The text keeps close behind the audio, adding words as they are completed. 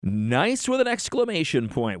Nice with an exclamation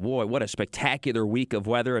point. Boy, what a spectacular week of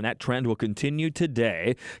weather, and that trend will continue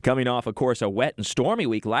today. Coming off, of course, a wet and stormy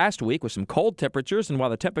week last week with some cold temperatures, and while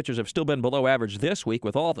the temperatures have still been below average this week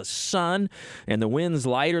with all the sun and the winds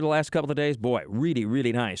lighter the last couple of days, boy, really,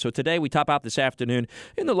 really nice. So today we top out this afternoon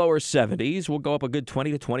in the lower 70s. We'll go up a good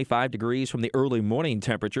 20 to 25 degrees from the early morning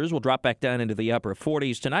temperatures. We'll drop back down into the upper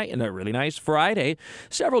 40s tonight, and a really nice Friday.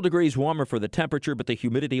 Several degrees warmer for the temperature, but the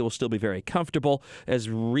humidity will still be very comfortable as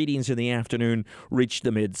readings in the afternoon reach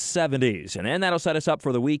the mid-70s. And then that'll set us up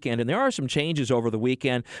for the weekend. And there are some changes over the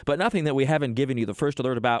weekend, but nothing that we haven't given you the first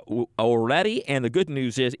alert about already. And the good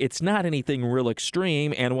news is it's not anything real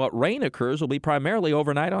extreme. And what rain occurs will be primarily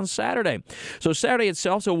overnight on Saturday. So Saturday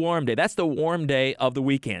itself's a warm day. That's the warm day of the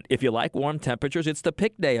weekend. If you like warm temperatures, it's the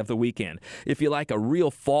pick day of the weekend. If you like a real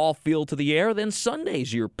fall feel to the air, then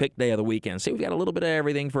Sunday's your pick day of the weekend. See, we've got a little bit of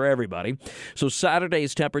everything for everybody. So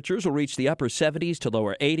Saturday's temperatures will reach the upper 70s to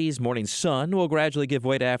lower 80s. Morning sun will gradually give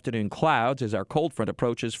way to afternoon clouds as our cold front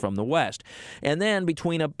approaches from the west. And then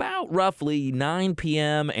between about roughly 9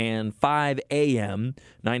 p.m. and 5 a.m.,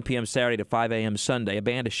 9 p.m. Saturday to 5 a.m. Sunday, a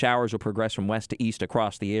band of showers will progress from west to east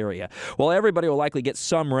across the area. While everybody will likely get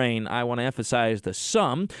some rain, I want to emphasize the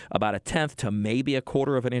some, about a tenth to maybe a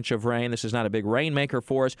quarter of an inch of rain. This is not a big rainmaker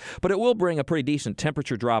for us, but it will bring a pretty decent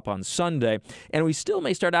temperature drop on Sunday. And we still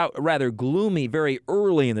may start out rather gloomy very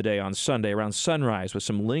early in the day on Sunday around sunrise with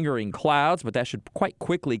some lingering clouds, but that should quite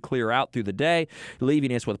quickly clear out through the day,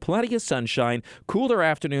 leaving us with plenty of sunshine, cooler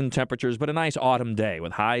afternoon temperatures, but a nice autumn day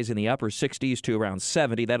with highs in the upper 60s to around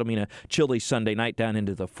 70. That'll mean a chilly Sunday night down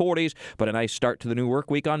into the 40s, but a nice start to the new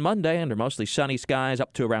work week on Monday under mostly sunny skies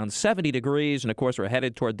up to around 70 degrees. And of course, we're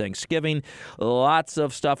headed toward Thanksgiving. Lots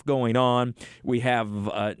of stuff going on. We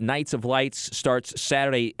have Nights of Lights starts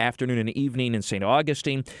Saturday afternoon and evening in St.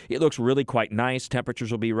 Augustine. It looks really quite nice.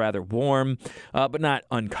 Temperatures will be rather warm, but not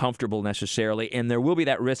uncomfortable necessarily. And there will be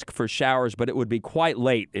that risk for showers, but it would be quite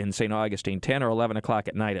late in St. Augustine, 10 or 11 o'clock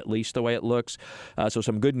at night at least, the way it looks. So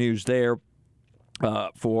some good news there.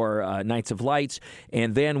 For Nights of Lights.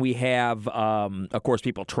 And then we have, of course,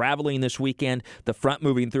 people traveling this weekend. The front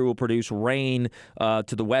moving through will produce rain to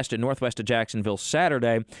the west and northwest of Jacksonville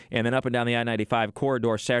Saturday, and then up and down the I-95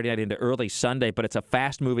 corridor Saturday night into early Sunday. But it's a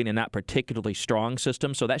fast-moving and not particularly strong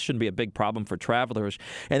system, so that shouldn't be a big problem for travelers.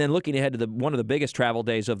 And then looking ahead to one of the biggest travel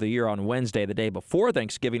days of the year on Wednesday, the day before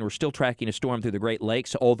Thanksgiving, we're still tracking a storm through the Great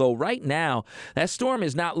Lakes, although right now that storm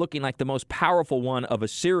is not looking like the most powerful one of a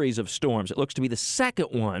series of storms. It looks to be the second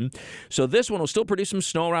one. So this one will still produce some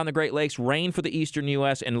snow around the Great Lakes, rain for the eastern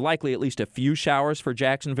U.S., and likely at least a few showers for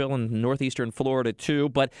Jacksonville and northeastern Florida too.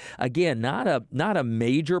 But again, not a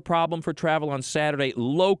major problem for travel on Saturday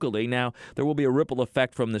locally. Now, there will be a ripple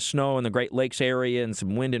effect from the snow in the Great Lakes area and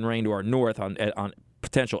some wind and rain to our north on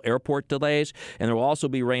potential airport delays, and there will also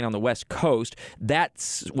be rain on the West Coast. That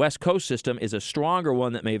West Coast system is a stronger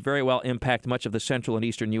one that may very well impact much of the central and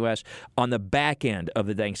eastern U.S. on the back end of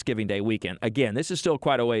the Thanksgiving Day weekend. Again, this is still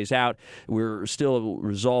quite a ways out. We're still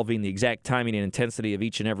resolving the exact timing and intensity of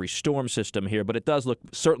each and every storm system here, but it does look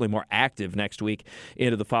certainly more active next week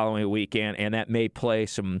into the following weekend, and that may play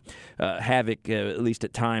some havoc, at least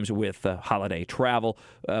at times, with holiday travel.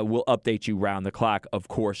 We'll update you round the clock, of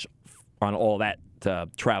course, on all that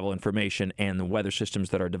travel information and the weather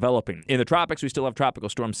systems that are developing. In the tropics, we still have Tropical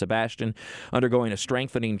Storm Sebastian undergoing a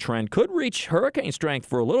strengthening trend. Could reach hurricane strength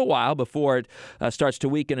for a little while before it starts to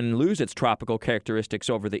weaken and lose its tropical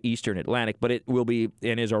characteristics over the eastern Atlantic, but it will be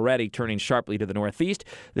and is already turning sharply to the northeast.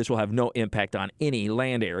 This will have no impact on any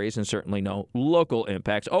land areas and certainly no local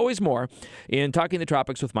impacts. Always more in Talking the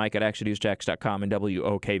Tropics with Mike at ActionNewsJax.com and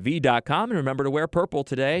WOKV.com. And remember to wear purple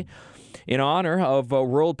today in honor of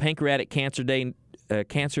World Pancreatic Cancer Day.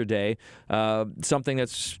 Something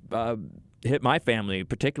that's hit my family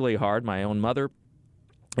particularly hard, my own mother.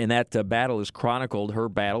 And that battle is chronicled, her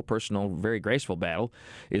battle, personal, very graceful battle,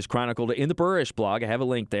 is chronicled in the Burrish blog. I have a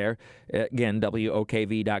link there. Again,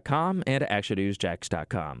 WOKV.com and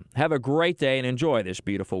ActionNewsJax.com. Have a great day and enjoy this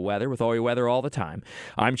beautiful weather with all your weather all the time.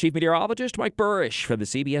 I'm Chief Meteorologist Mike Burrish from the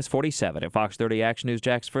CBS 47 at Fox 30 Action News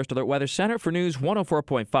Jax First Alert Weather Center for News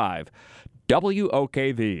 104.5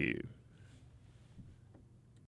 WOKV.